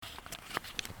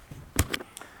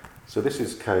So this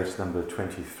is case number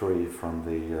 23 from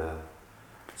the,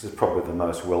 this is probably the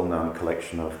most well-known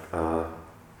collection of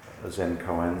Zen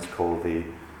koans, called the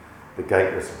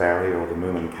Gateless Barrier, or the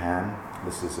Mumen Kan.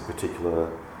 This is a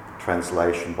particular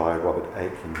translation by Robert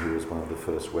Aitken, who was one of the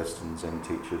first Western Zen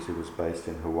teachers, who was based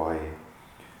in Hawaii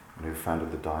and who founded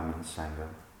the Diamond Sangha.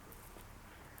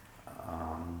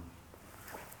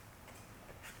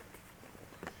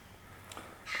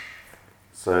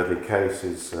 So the case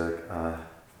is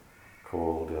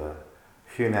called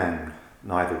Hunan,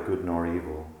 Neither Good Nor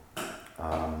Evil.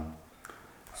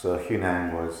 So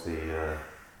Hunan was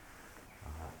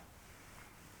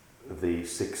the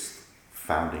sixth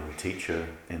founding teacher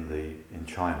in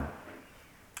China,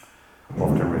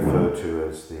 often referred to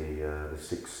as the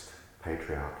sixth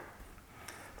patriarch,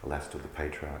 the last of the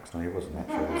patriarchs. No, he wasn't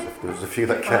actually. There was a few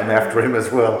that came after him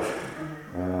as well.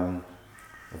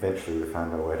 Eventually we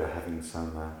found our way to having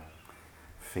some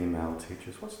female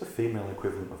teachers. What's the female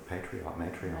equivalent of patriarch?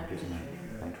 Matriarch, isn't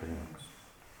it? Matriarchs.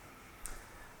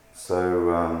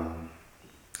 So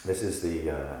this is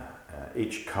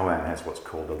each koan has what's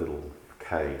called a little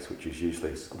case, which is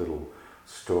usually a little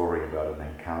story about an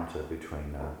encounter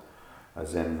between a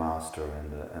Zen master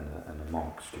and a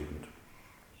monk student.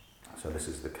 So this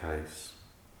is the case.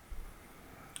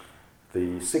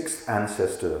 The sixth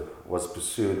ancestor was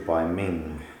pursued by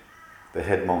Ming, the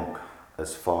head monk,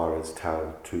 as far as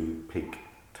Tao Yu Peak.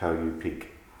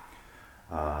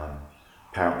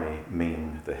 Apparently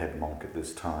Ming, the head monk at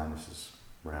this time,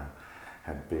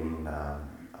 had been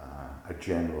a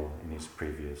general in his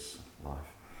previous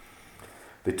life.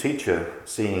 The teacher,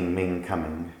 seeing Ming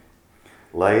coming,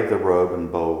 laid the robe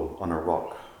and bowl on a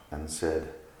rock and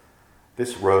said,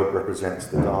 "This robe represents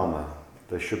the Dharma.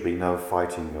 There should be no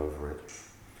fighting over it.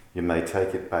 You may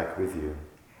take it back with you."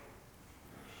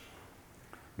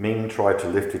 Ming tried to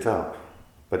lift it up,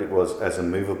 but it was as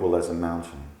immovable as a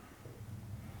mountain.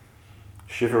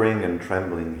 Shivering and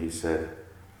trembling, he said,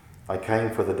 "I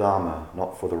came for the Dharma,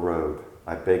 not for the robe.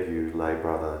 I beg you, lay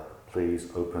brother,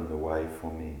 please open the way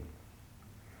for me."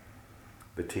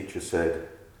 The teacher said,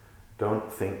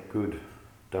 "Don't think good,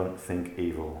 don't think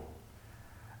evil.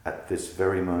 At this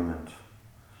very moment,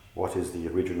 what is the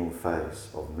original face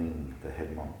of Ming, the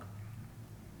head monk?"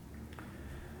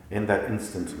 In that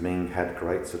instant, Ming had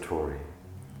great satori.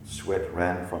 Sweat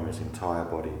ran from his entire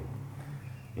body.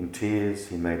 In tears,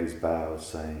 he made his bows,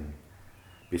 saying,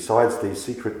 "Besides these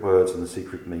secret words and the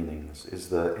secret meanings, is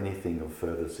there anything of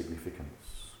further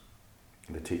significance?"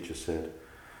 And the teacher said,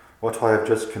 "What I have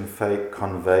just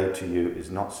conveyed to you is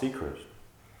not secret.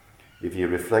 If you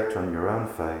reflect on your own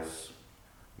face,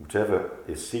 whatever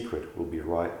is secret will be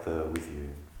right there with you."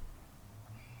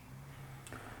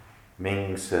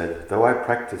 Ming said, "Though I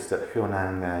practiced at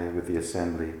Hunan with the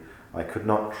assembly, I could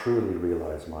not truly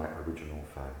realize my original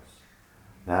face.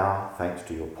 Now, thanks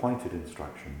to your pointed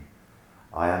instruction,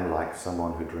 I am like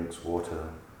someone who drinks water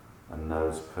and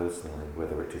knows personally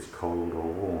whether it is cold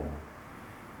or warm.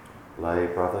 Lay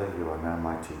brother, you are now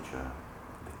my teacher."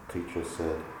 The teacher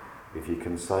said, "If you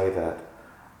can say that,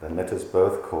 then let us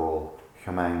both call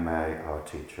Humang Mei our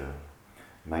teacher.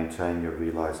 Maintain your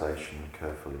realization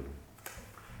carefully."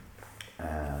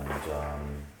 And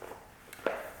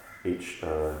each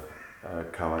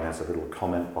koan has a little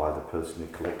comment by the person who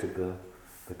collected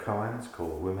the koans,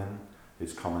 called Women.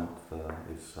 His comment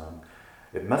is,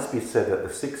 "It must be said that the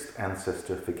sixth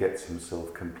ancestor forgets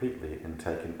himself completely in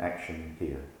taking action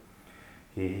here.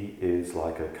 He is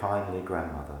like a kindly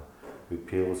grandmother who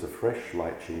peels a fresh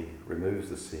lychee, removes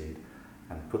the seed,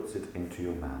 and puts it into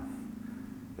your mouth.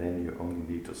 Then you only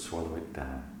need to swallow it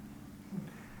down."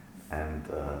 And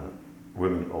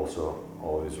Women also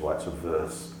always writes a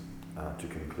verse to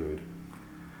conclude.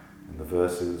 And the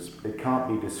verse is, "It can't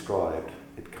be described,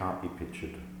 it can't be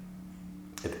pictured.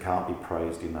 It can't be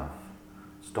praised enough.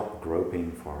 Stop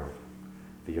groping for it.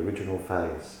 The original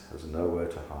face has nowhere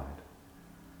to hide.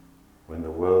 When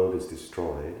the world is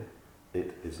destroyed,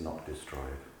 it is not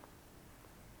destroyed."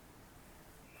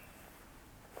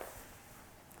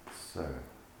 So,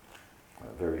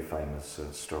 a very famous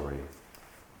story.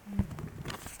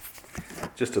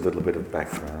 Just a little bit of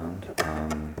background.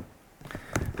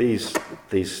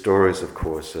 These stories, of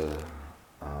course,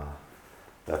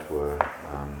 that were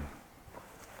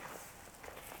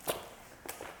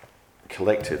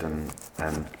collected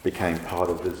and became part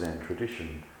of the Zen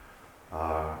tradition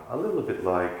are a little bit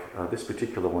like this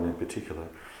particular one in particular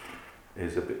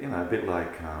is a bit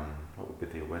like what would be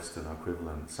the Western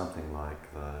equivalent, something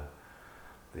like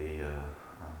the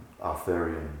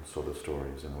Arthurian sort of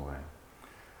stories in a way.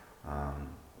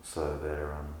 So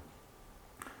they're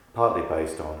partly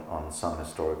based on some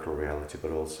historical reality,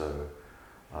 but also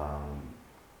um,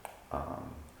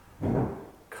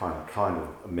 kind of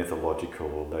mythological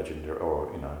or legendary,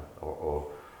 or or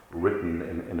written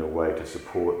in a way to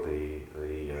support the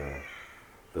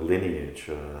lineage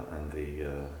and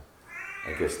the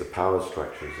I guess the power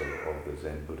structures of the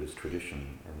Zen Buddhist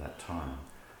tradition in that time.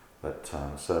 But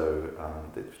so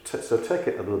take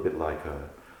it a little bit like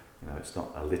it's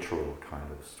not a literal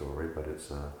kind of story, but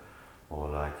it's more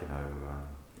like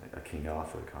a King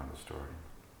Arthur kind of story.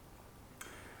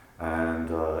 And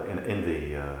in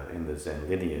the Zen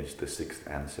lineage, the sixth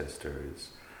ancestor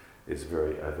is a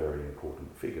very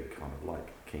important figure, kind of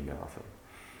like King Arthur.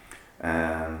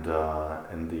 And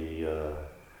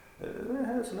it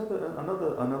has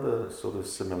another sort of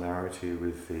similarity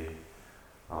with the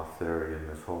Arthurian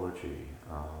mythology,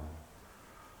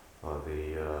 or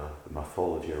the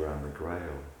mythology around the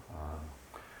Grail.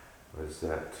 Was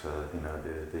that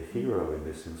the hero in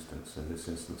this instance?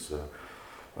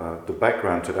 The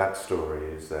background to that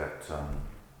story is that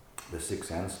the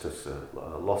sixth ancestor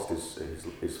lost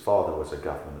his father was a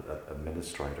government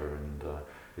administrator, and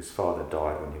his father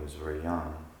died when he was very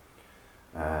young.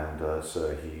 And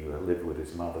so he lived with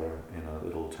his mother in a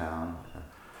little town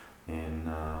in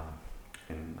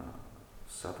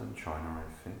southern China, I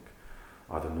think,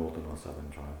 either northern or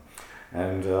southern China.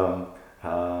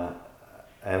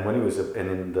 And when he was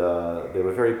they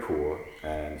were very poor,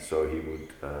 and so he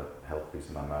would help his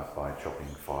mum out by chopping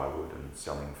firewood and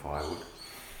selling firewood.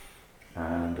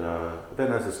 And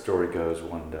then, as the story goes,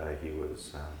 one day he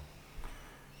was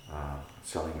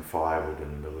selling firewood,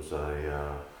 and there was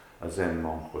a Zen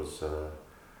monk was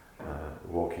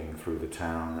walking through the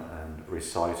town and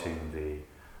reciting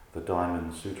the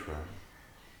Diamond Sutra,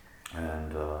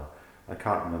 and I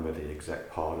can't remember the exact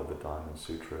part of the Diamond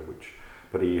Sutra,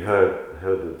 but he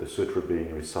heard the sutra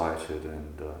being recited,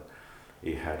 and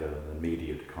he had an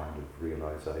immediate kind of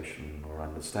realization or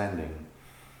understanding,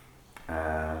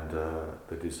 and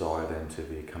the desire then to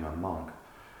become a monk.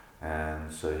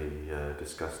 And so he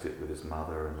discussed it with his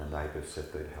mother, and the neighbours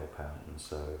said they'd help out, and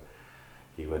so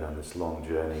he went on this long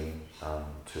journey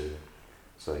to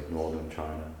northern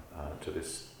China, to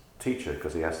this teacher,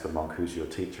 because he asked the monk, "Who's your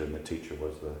teacher?" And the teacher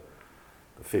was the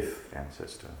fifth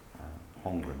ancestor,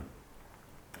 Hongren.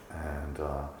 And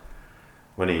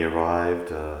when he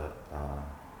arrived,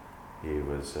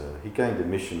 he gained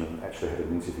admission and actually had an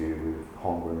interview with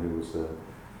Hongren, who was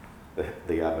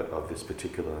the abbot of this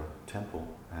particular temple,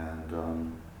 and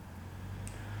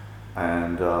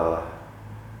the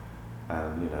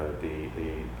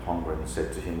Hongren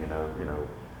said to him,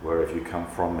 where have you come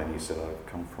from? And he said, I've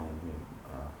come from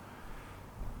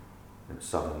in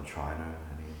southern China.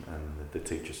 And the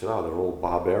teacher said, they're all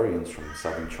barbarians from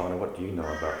southern China. What do you know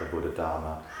about the Buddha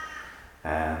Dharma?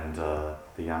 And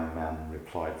the young man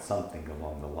replied something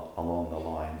along the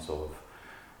lines of,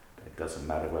 it doesn't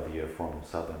matter whether you're from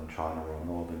southern China or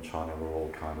northern China, we're all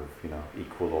kind of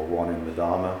equal or one in the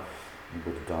Dharma, in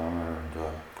Buddha Dharma. And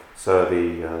so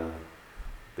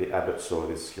the abbot saw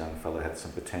this young fellow had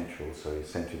some potential, so he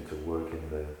sent him to work in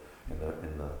the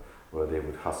where they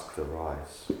would husk the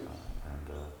rice,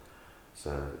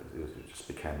 so it just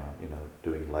became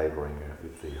doing labouring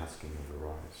with the husking of the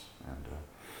rice,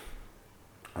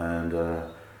 and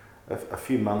a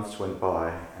few months went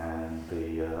by, and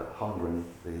the Hongren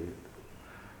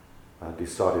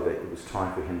decided that it was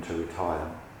time for him to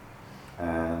retire,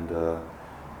 and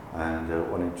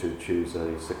wanted to choose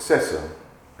a successor,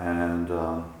 and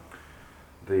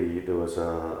there was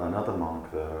another monk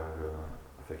there,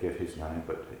 I forget his name,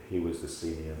 but he was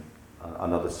the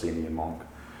another senior monk,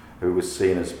 who was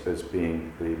seen as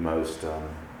being the most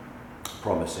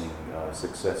promising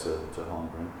successor to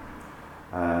Hongren.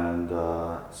 And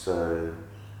so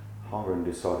Hongren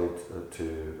decided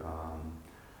to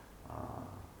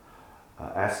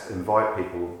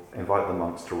invite the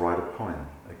monks to write a poem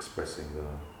expressing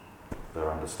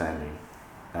their understanding.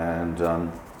 And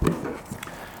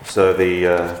so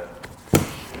the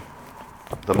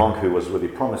monk who was really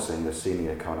promising, the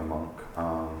senior kind of monk,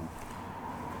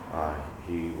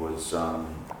 he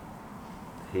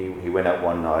went out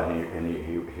one night and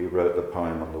he wrote the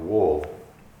poem on the wall,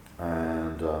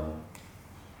 and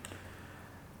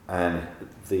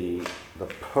the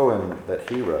poem that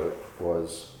he wrote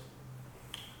was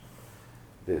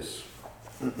this: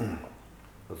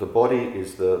 the body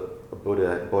is the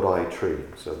Bodhi tree,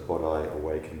 so Bodhi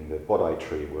awakening. The Bodhi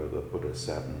tree where the Buddha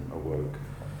sat and awoke.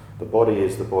 The body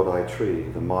is the Bodhi tree.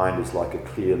 The mind is like a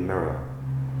clear mirror.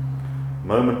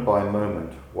 Moment by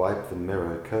moment, wipe the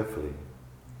mirror carefully.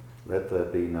 Let there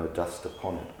be no dust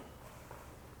upon it.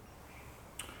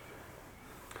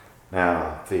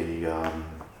 Now, the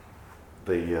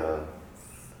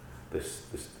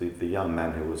the young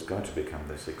man who was going to become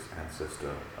the sixth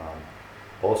ancestor,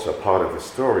 also part of the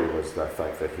story was the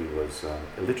fact that he was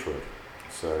illiterate.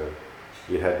 So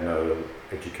he had no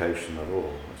education at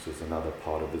all. This is another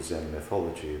part of the Zen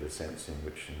mythology, the sense in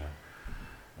which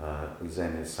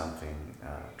Zen is something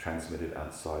transmitted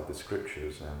outside the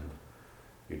scriptures, and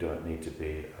you don't need to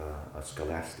be a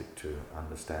scholastic to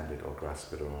understand it or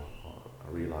grasp it or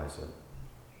realize it.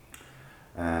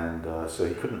 And so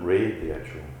he couldn't read the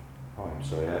actual poem,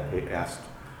 so he asked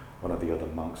one of the other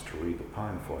monks to read the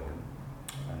poem for him.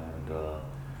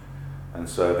 And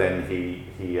so then he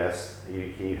had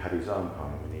his own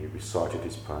poem, and he recited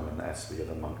his poem and asked the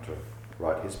other monk to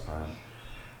write his poem.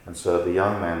 And so the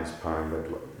young man's poem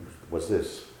was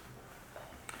this.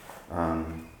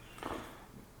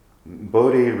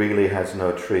 Bodhi really has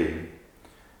no tree,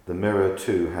 the mirror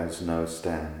too has no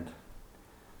stand.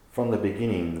 From the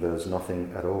beginning there's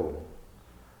nothing at all,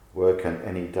 where can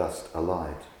any dust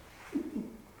alight?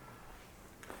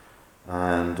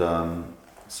 And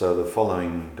so the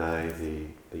following day,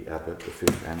 the abbot, the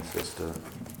fifth ancestor,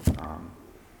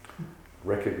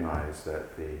 recognized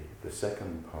that the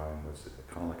second poem was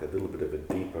kind of like a little bit of a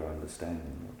deeper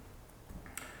understanding.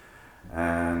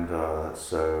 And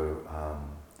so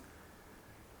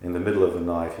in the middle of the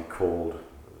night he called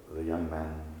the young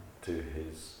man to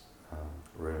his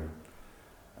room,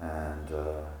 and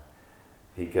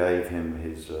he gave him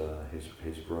his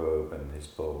robe and his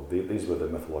bowl. These were the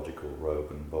mythological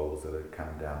robe and bowls that had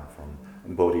come down from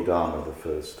Bodhidharma,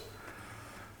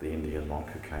 the Indian monk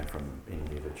who came from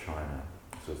India to China.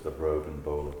 This was the robe and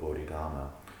bowl of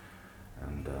Bodhidharma.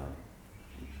 And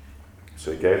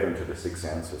so he gave them to the sixth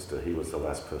ancestor. He was the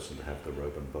last person to have the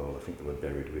robe and bowl. I think they were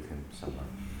buried with him somewhere.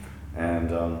 And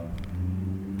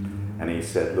he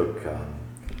said, look,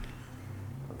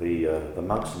 the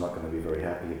monks are not going to be very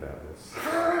happy about this.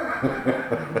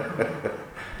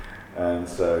 And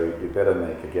so you better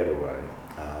make a getaway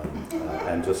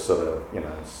and just sort of,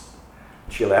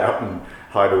 chill out and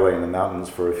hide away in the mountains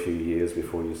for a few years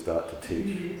before you start to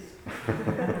teach.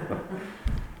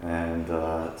 And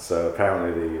so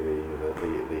apparently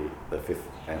the fifth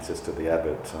ancestor, the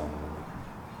abbot,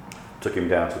 took him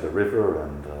down to the river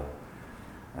and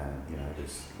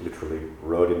just literally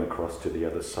rowed him across to the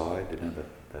other side.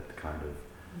 That kind of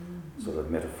sort of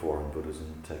metaphor in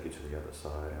Buddhism, take you to the other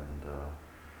side,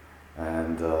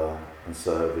 and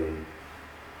so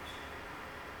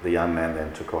the young man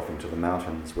then took off into the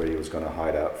mountains where he was going to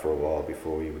hide out for a while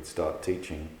before he would start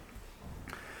teaching.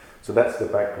 So that's the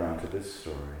background to this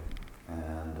story.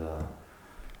 And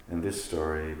in this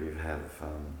story we have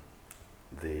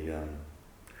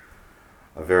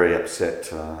a very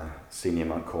upset senior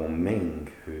monk called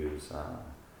Ming who's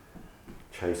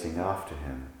chasing after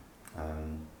him.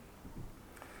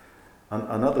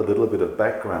 Another little bit of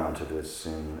background to this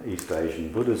in East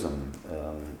Asian Buddhism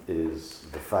is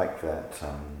the fact that,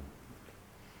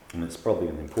 and it's probably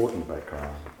an important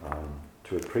background,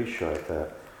 to appreciate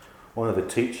that one of the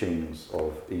teachings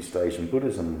of East Asian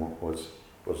Buddhism was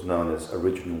known as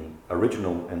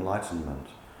original enlightenment.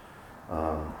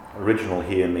 Original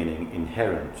here meaning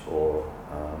inherent or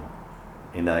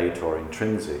innate or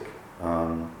intrinsic.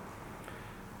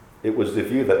 It was the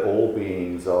view that all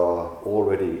beings are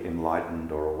already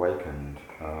enlightened or awakened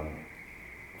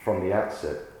from the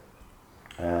outset,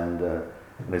 and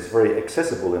it's very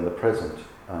accessible in the present.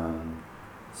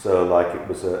 So, like it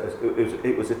was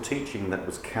a teaching that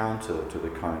was counter to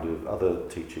the kind of other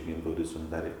teaching in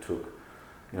Buddhism that it took,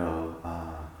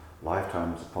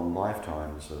 lifetimes upon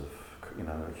lifetimes of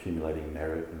accumulating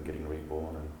merit and getting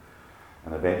reborn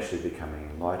and eventually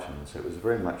becoming enlightened. So it was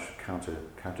very much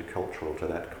countercultural to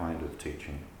that kind of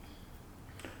teaching,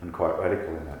 and quite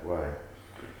radical in that way.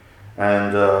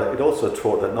 And it also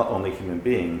taught that not only human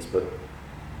beings, but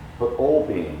all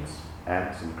beings,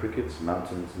 ants and crickets,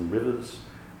 mountains and rivers,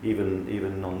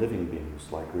 even non-living beings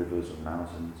like rivers and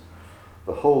mountains,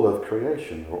 the whole of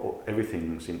creation, or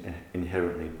everything's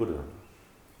inherently Buddha.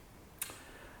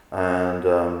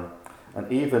 And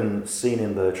even seen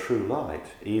in their true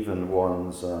light, even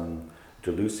one's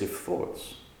delusive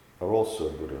thoughts are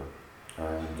also Buddha.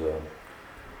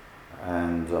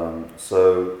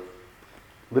 So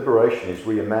liberation is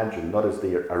reimagined not as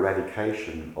the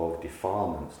eradication of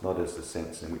defilements, not as the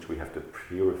sense in which we have to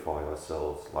purify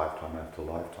ourselves lifetime after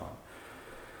lifetime,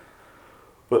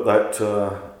 but that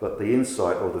the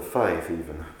insight or the faith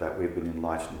even that we've been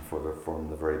enlightened from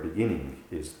the very beginning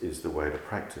is the way to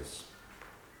practice.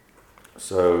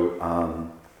 So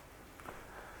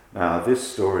now this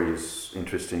story is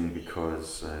interesting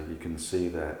because you can see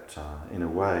that in a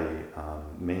way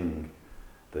Ming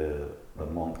the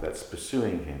monk that's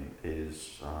pursuing him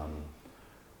is,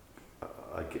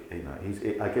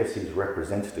 I guess he's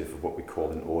representative of what we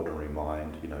call an ordinary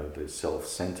mind, the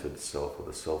self-centered self or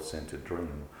the self-centered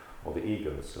dream or the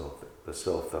ego self, the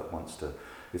self that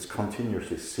is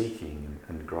continuously seeking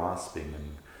and grasping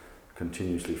and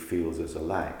continuously feels as a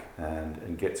lack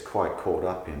and gets quite caught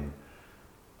up in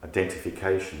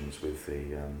identifications with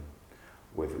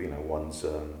one's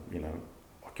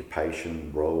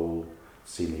occupation, role,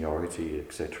 seniority,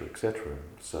 etc., etc.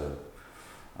 So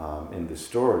in this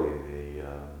story,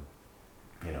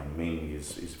 Ming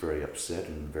is very upset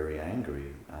and very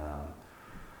angry,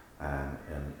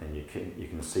 and you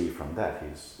can see from that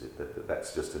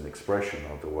that's just an expression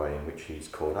of the way in which he's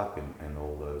caught up in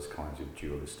all those kinds of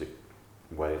dualistic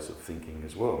ways of thinking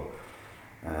as well,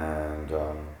 and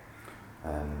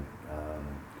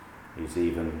he's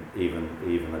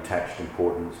even attached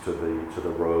importance to the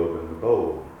robe and the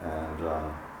bowl,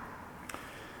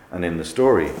 and in the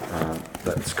story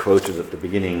that's quoted at the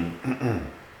beginning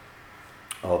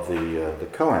of the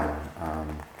koan,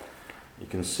 you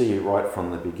can see right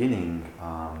from the beginning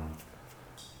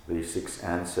the sixth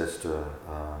ancestor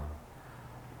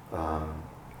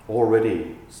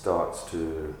already starts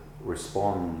to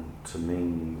respond to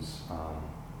Ming's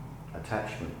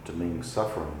attachment, to Ming's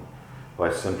suffering,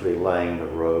 by simply laying the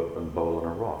robe and bowl on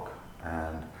a rock.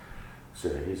 And so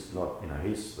he's not,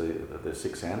 he's the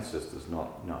six ancestors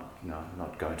not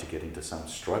going to get into some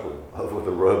struggle over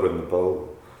the robe and the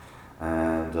bowl.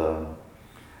 And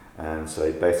so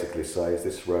he basically says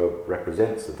this robe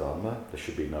represents the Dharma. There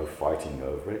should be no fighting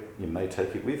over it. You may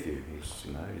take it with you.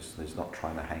 He's not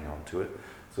trying to hang on to it.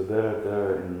 So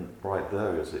right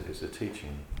there is a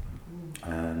teaching,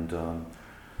 and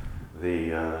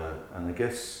I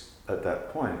guess at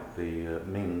that point the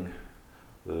Ming,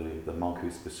 the monk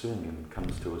who's pursuing him,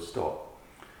 comes to a stop,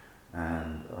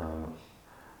 and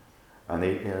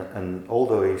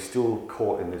although he's still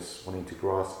caught in this wanting to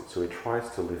grasp it, so he tries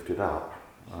to lift it up,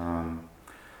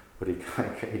 but he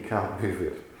can't move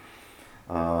it,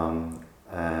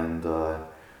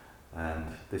 and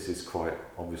this is quite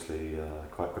obviously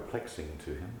quite perplexing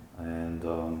to him,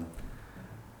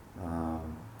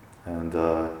 and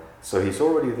so he's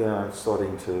already there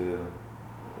starting to,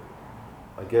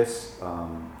 I guess,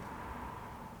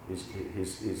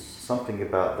 he's something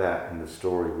about that in the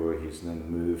story where he's then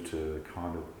moved to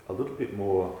kind of a little bit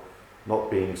more not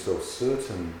being so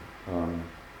certain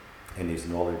in his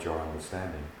knowledge or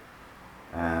understanding,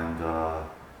 and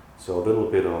so a little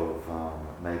bit of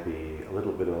maybe a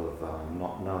little bit of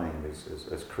not knowing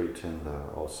as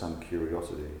Kritenda, or some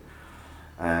curiosity,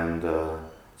 and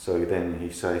so then he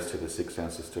says to the sixth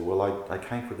ancestor, well, I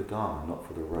came for the Dharma, not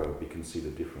for the robe. You can see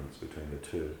the difference between the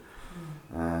two.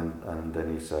 And then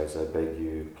he says, I beg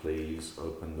you, please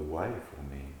open the way for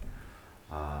me.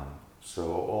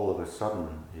 So all of a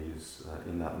sudden, he's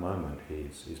in that moment,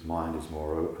 his mind is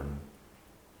more open.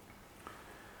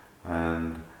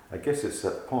 And I guess it's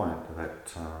that point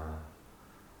that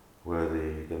where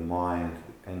the mind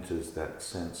enters that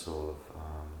sense of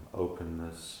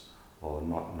openness or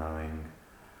not knowing,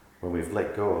 when we've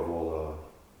let go of all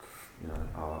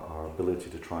our ability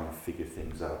to try and figure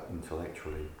things out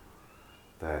intellectually,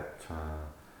 that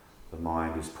the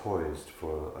mind is poised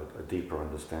for a deeper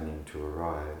understanding to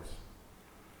arise.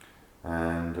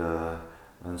 And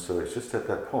so it's just at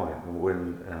that point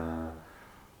when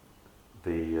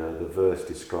the verse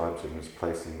describes him as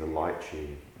placing the lychee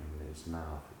in his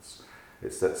mouth.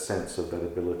 It's that sense of that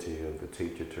ability of the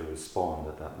teacher to respond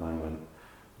at that moment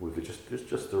with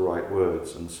just the right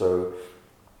words. And so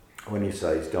when he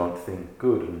says don't think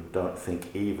good and don't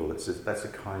think evil, that's a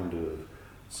kind of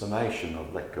summation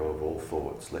of let go of all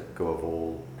thoughts, let go of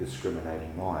all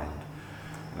discriminating mind,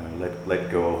 let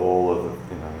go of all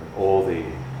the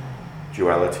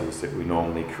dualities that we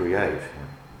normally create,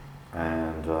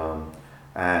 and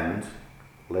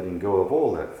letting go of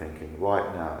all that thinking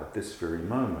right now at this very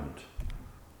moment.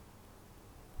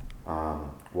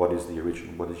 What is your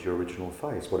original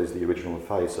face? What is the original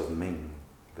face of Ming,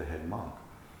 the head monk?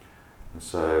 And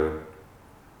so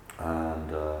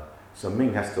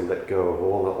Ming has to let go of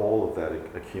all of that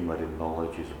accumulated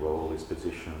knowledge, his role, his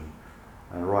position,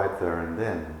 and right there and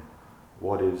then,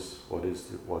 what is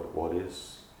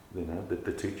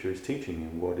the teacher is teaching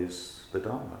him? What is the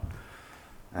Dharma?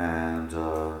 And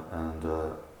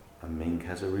Ming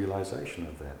has a realization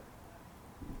of that.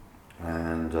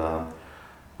 And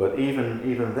but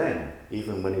even then,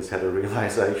 even when he's had a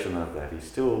realization of that, he's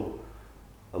still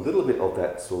a little bit of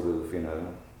that sort of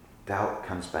doubt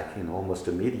comes back in almost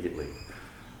immediately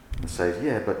and says,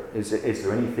 yeah, but is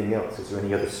there anything else? Is there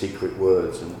any other secret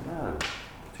words? And no,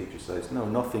 the teacher says, no,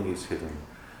 nothing is hidden.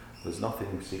 There's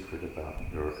nothing secret about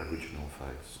your original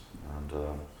face.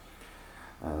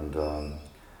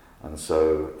 And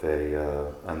so they,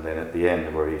 and then at the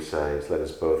end where he says, let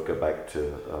us both go back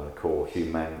to call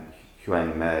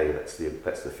Huang Mei, that's the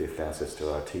fifth ancestor,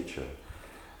 our teacher,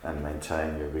 and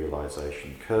maintain your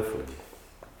realization carefully.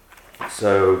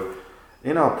 So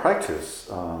in our practice,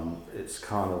 it's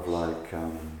kind of like,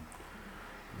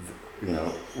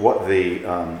 what the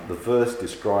verse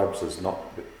describes as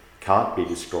can't be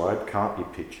described, can't be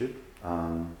pictured.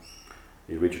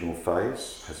 The original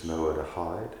face has nowhere to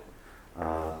hide.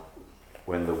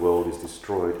 When the world is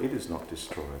destroyed, it is not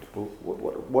destroyed. Well,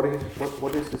 what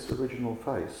is this original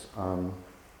face?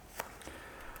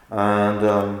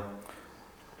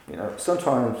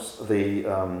 Sometimes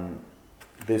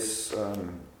this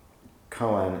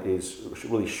koan is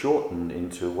really shortened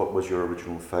into what was your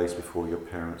original face before your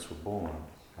parents were born.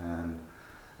 And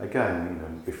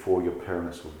again, before your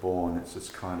parents were born, it's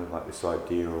just kind of like this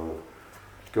idea of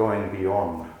going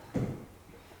beyond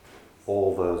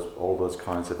all those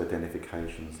kinds of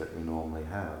identifications that we normally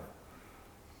have.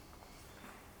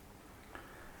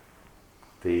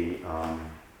 The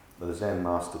Zen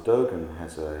master Dogen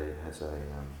has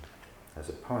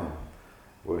a poem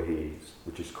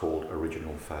which is called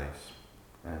Original Face,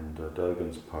 and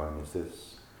Dogen's poem is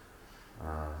this: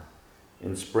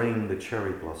 in spring the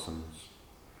cherry blossoms,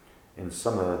 in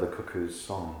summer the cuckoo's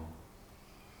song,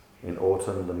 in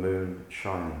autumn the moon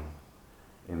shining,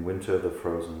 in winter the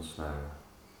frozen snow,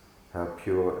 how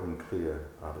pure and clear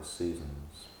are the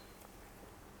seasons.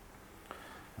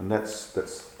 And that's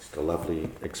just a lovely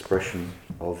expression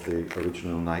of the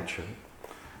original nature.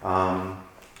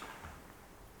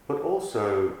 But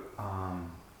also,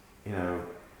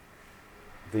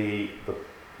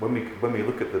 when we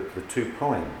look at the two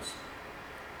poems,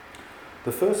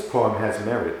 the first poem has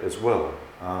merit as well.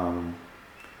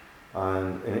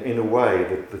 And in a way,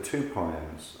 the two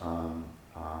poems,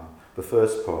 the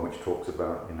first poem, which talks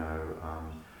about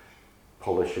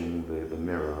polishing the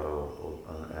mirror,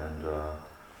 and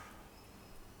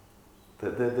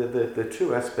the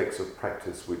two aspects of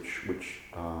practice which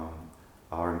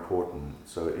are important.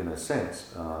 So in a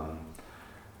sense,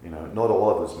 not all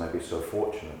of us may be so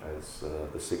fortunate as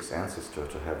the sixth ancestor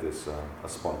to have this a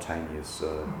spontaneous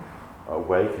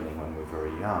awakening when we're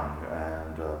very young,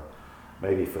 and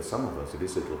maybe for some of us it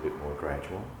is a little bit more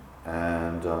gradual,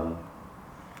 and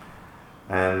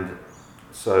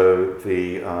so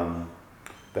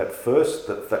that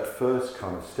first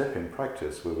kind of step in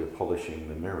practice where we're polishing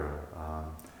the mirror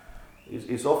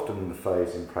is often the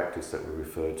phase in practice that we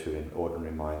refer to in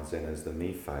ordinary mind Zen as the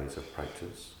me phase of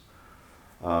practice.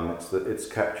 It's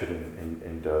captured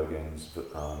in Dogen's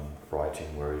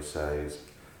writing, where he says,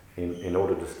 in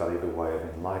order to study the way of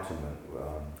enlightenment,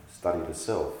 study the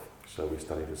self. So we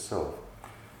study the self.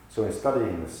 So in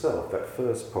studying the self, that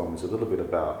first poem is a little bit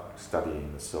about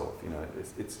studying the self.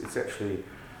 It's actually,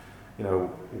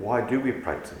 why do we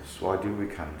practice? Why do we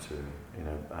come to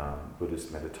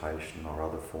Buddhist meditation or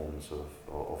other forms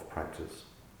of practice?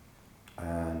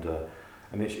 And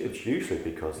it's usually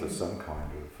because there's some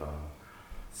kind of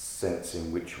sense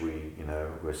in which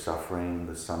we're suffering.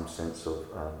 There's some sense of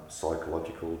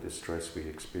psychological distress we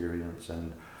experience,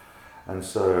 and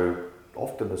so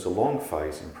often there's a long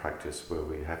phase in practice where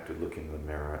we have to look in the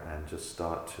mirror and just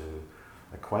start to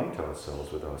acquaint ourselves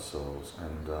with ourselves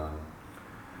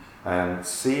and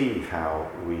see how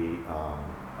we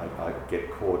get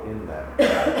caught in that,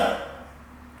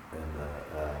 in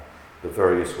the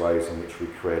various ways in which we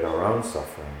create our own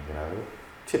suffering.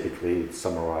 Typically it's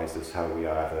summarized as how we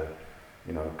either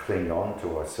cling on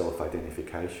to our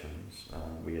self-identifications.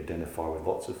 We identify with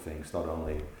lots of things, not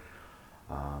only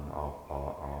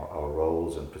our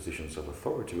roles and positions of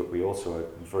authority, but we also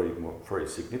very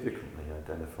significantly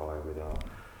identify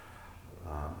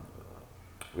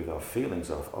with our feelings,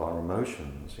 our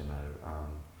emotions.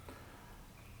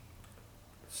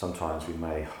 Sometimes we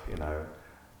may,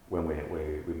 when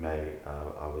we may.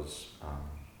 I was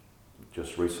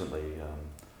just recently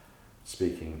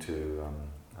speaking to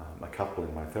a couple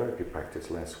in my therapy practice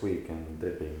last week, and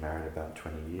they've been married about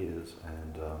 20 years,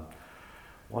 and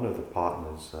one of the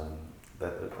partners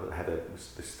that had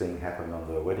this thing happen on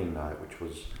their wedding night, which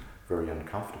was very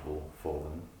uncomfortable for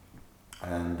them,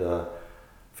 and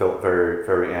felt very,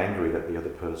 very angry that the other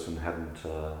person hadn't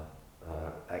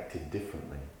acted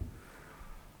differently,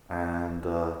 and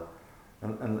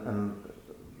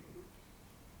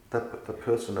that the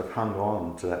person had hung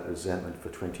on to that resentment for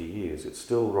 20 years. It's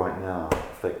still right now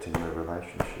affecting their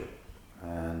relationship,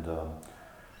 and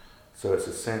so it's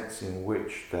a sense in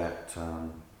which that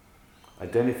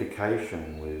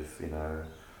identification with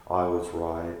I was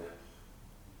right,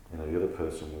 the other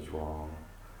person was wrong,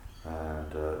 and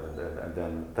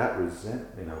then that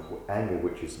anger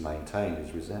which is maintained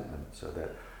is resentment. So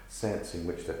that sense in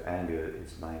which that anger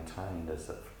is maintained as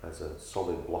a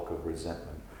solid block of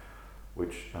resentment,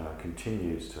 which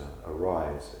continues to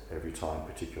arise every time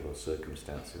particular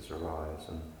circumstances arise,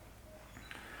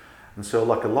 and so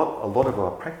like a lot of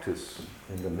our practice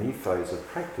in the me phase of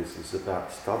practice is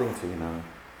about starting to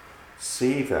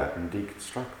see that and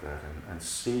deconstruct that and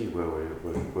see where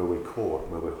we're caught,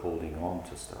 where we're holding on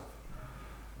to stuff,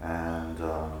 and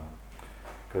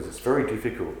because it's very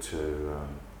difficult to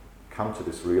come to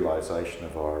this realization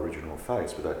of our original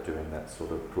face without doing that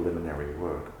sort of preliminary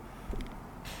work.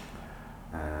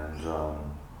 And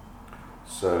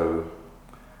so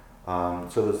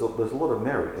there's a lot of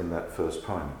merit in that first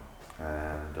poem,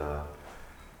 and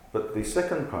but the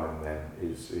second poem then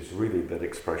is really that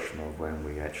expression of when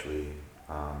we actually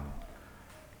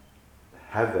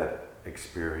have that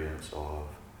experience of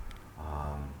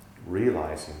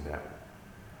realizing that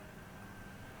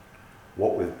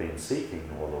what we've been seeking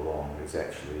all along is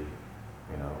actually,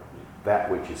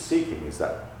 that which is seeking is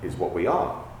what we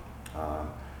are.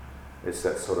 It's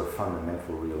that sort of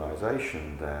fundamental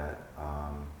realization that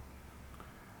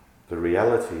the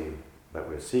reality that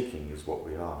we're seeking is what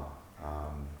we are.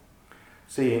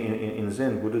 See, in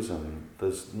Zen Buddhism,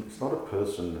 it's not a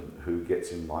person who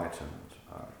gets enlightened.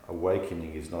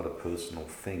 Awakening is not a personal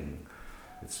thing.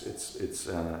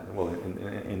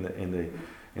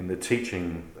 In the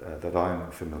teaching that I'm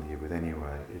familiar with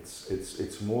anyway,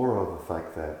 it's more of the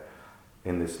fact that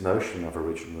in this notion of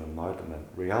original enlightenment,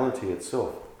 reality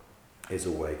itself is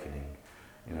awakening.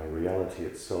 Reality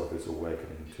itself is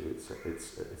awakening to its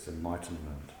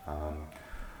enlightenment,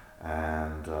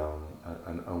 and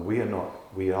we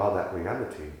are that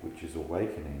reality which is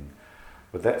awakening.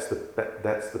 But that's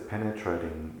the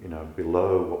penetrating,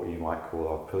 below what you might call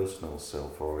our personal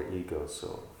self or our ego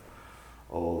self.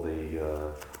 All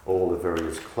the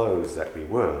various clothes that we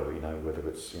wear, whether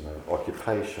it's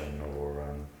occupation or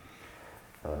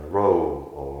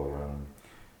role or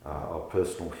our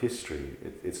personal history.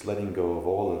 It's letting go of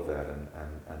all of that, and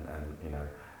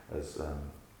as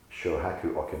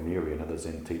Shohaku Okamura, another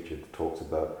Zen teacher, talks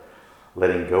about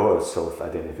letting go of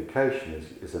self-identification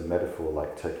is a metaphor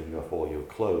like taking off all your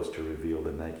clothes to reveal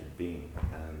the naked being,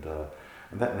 and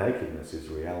that nakedness is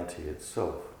reality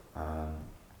itself.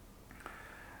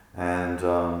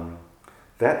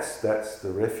 That's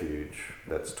the refuge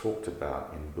that's talked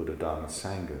about in Buddha Dharma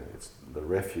Sangha. The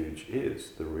refuge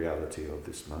is the reality of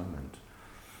this moment.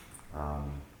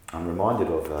 I'm reminded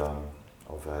of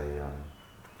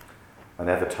an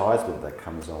advertisement that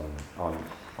comes on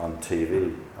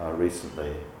TV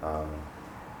recently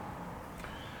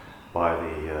by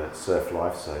the Surf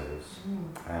Lifesavers,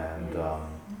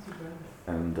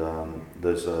 and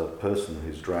there's a person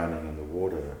who's drowning in the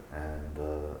water, and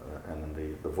the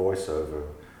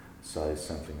voiceover says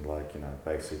something like,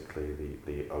 basically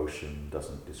the ocean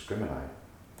doesn't discriminate,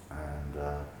 and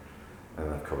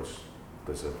of course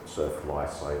there's a surf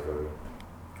lifesaver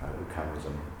who comes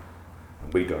and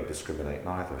we don't discriminate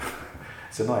neither.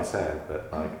 It's a nice ad,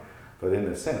 but in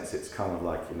a sense it's kind of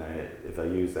like, if I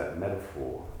use that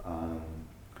metaphor,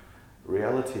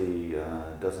 reality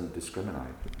doesn't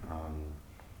discriminate.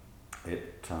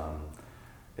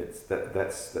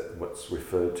 That's what's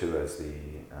referred to as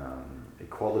the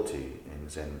equality in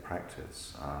Zen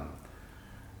practice.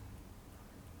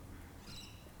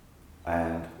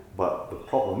 But the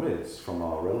problem is, from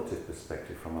our relative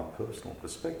perspective, from our personal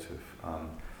perspective,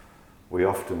 we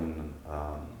often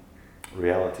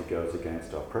reality goes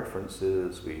against our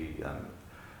preferences. And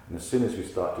as soon as we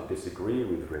start to disagree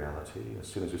with reality, as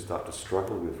soon as we start to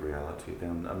struggle with reality,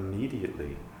 then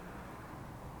immediately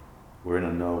we're in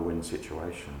a no-win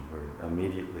situation. We're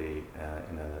immediately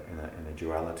in a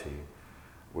duality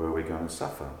where we're going to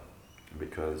suffer,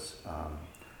 because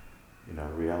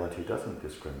reality doesn't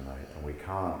discriminate, and we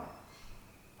can't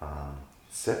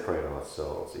separate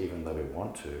ourselves, even though we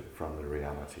want to, from the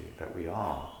reality that we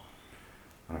are.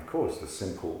 And of course, the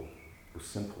simple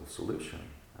solution,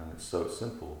 and it's so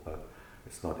simple, but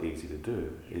it's not easy to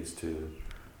do, is to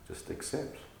just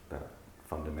accept that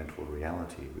fundamental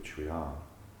reality which we are.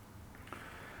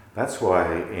 That's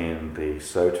why in the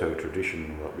Soto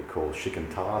tradition, what we call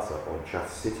shikantaza, or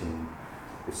just sitting,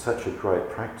 is such a great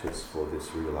practice for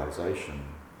this realization.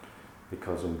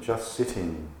 Because in just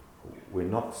sitting, we're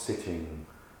not sitting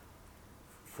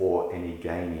for any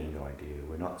gaining idea,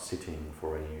 we're not sitting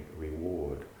for any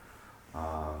reward,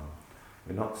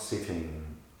 we're not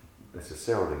sitting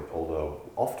necessarily, although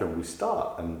often we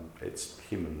start, and it's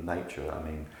human nature. I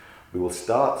mean, We will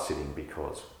start sitting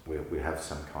because we have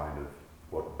some kind of,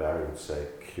 what Barry would say,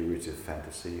 curative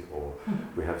fantasy, or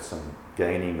we have some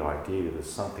gaining idea. There's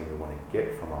something we want to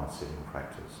get from our sitting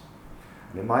practice.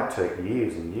 And it might take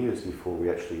years and years before we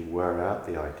actually wear out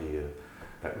the idea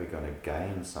that we're going to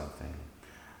gain something.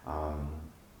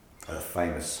 A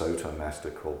famous Soto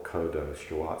master called Kodo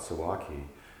Shiwatsuwaki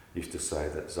used to say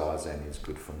that Zazen is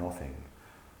good for nothing.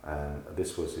 And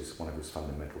this was one of his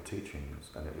fundamental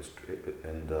teachings. And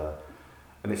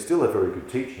it's still a very good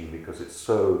teaching because it's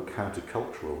so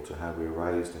countercultural to how we're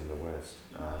raised in the West,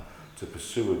 to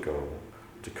pursue a goal,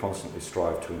 to constantly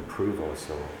strive to improve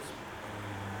ourselves.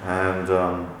 And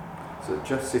so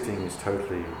just sitting is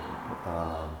totally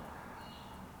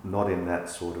not in that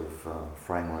sort of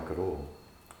framework at all.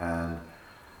 And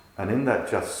in that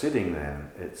just sitting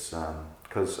then, it's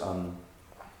because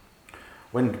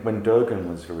when Dogen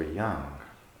was very young,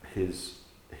 his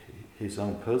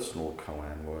own personal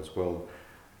koan was, well,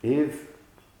 if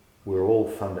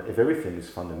everything is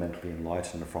fundamentally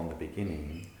enlightened from the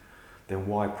beginning, then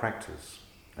why practice?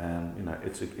 And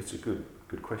it's a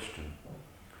good question.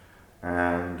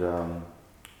 And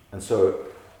so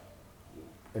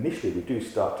initially we do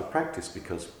start to practice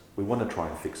because we want to try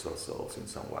and fix ourselves in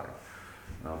some way.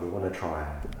 We want to try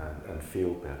and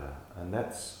feel better, and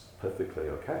that's perfectly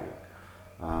okay.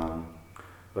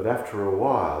 But after a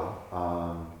while,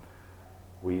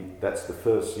 that's the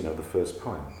first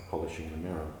point, polishing the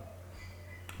mirror.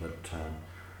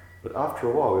 But after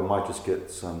a while, we might just get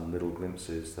some little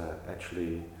glimpses that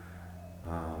actually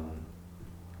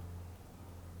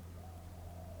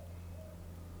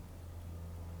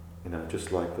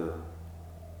just like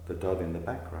the dove in the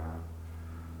background,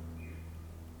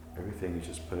 everything is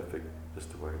just perfect, just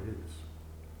the way it is.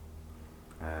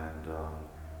 And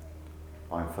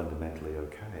I'm fundamentally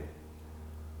okay.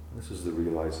 This is the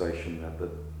realization that the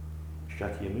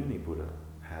Shakyamuni Buddha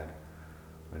had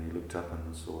when he looked up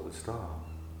and saw the star,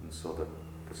 and saw that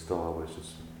the star was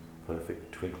just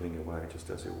perfect, twinkling away just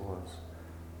as it was,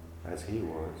 as he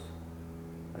was,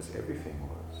 as everything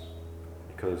was.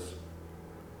 Because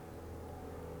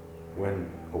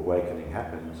when awakening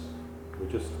happens, we're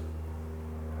just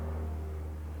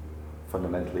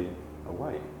fundamentally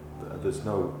awake. There's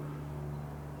no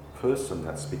person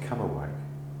that's become awake.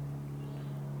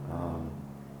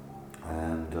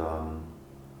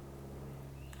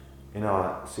 In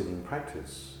our sitting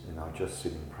practice, in our just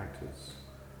sitting practice,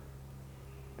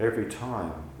 every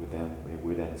time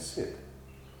we then sit.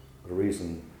 The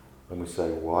reason when we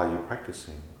say, why are you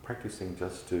practicing? Practicing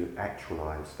just to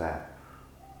actualize that,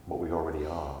 what we already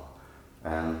are.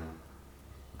 And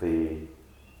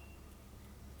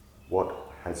what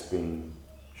has been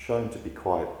shown to be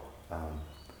quite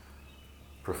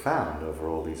profound over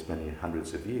all these many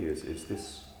hundreds of years is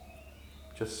this,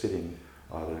 just sitting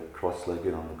either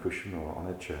cross-legged on a cushion or on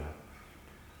a chair.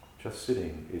 Just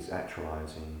sitting is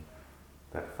actualizing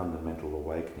that fundamental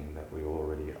awakening that we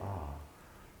already are.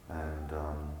 And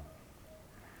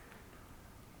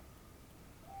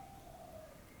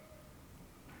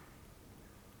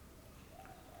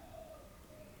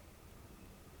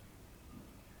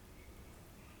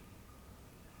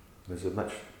there's a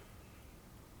much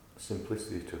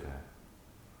simplicity to that.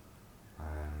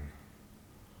 And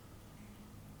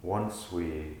once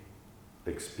we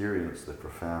experience the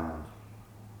profound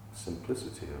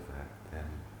simplicity of that, then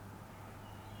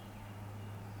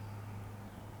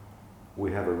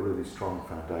we have a really strong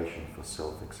foundation for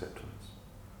self-acceptance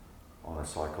on a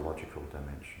psychological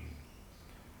dimension.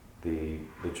 The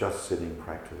just sitting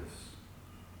practice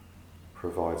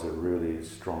provides a really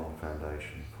strong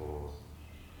foundation for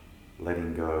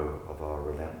letting go of our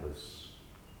relentless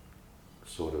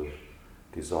sort of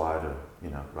desire to,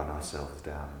 run ourselves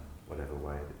down in whatever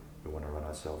way we want to run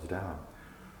ourselves down.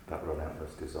 That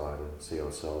relentless desire to see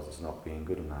ourselves as not being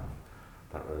good enough.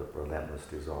 That relentless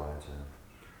desire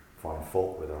to find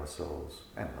fault with ourselves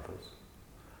and others.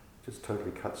 Just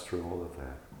totally cuts through all of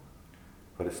that.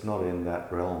 But it's not in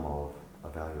that realm of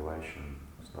evaluation.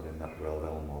 It's not in that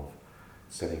realm of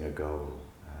setting a goal.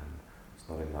 And it's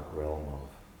not in that realm of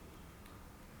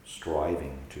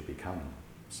striving to become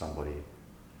somebody.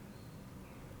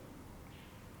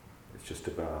 It's just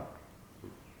about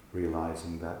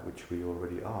realizing that which we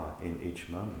already are in each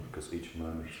moment, because each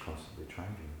moment is constantly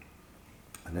changing.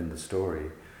 And in the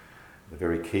story, the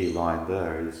very key line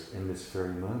there is, in this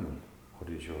very moment, what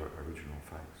is your original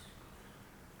face?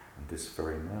 And this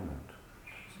very moment,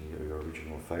 so your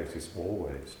original face is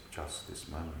always just this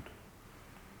moment.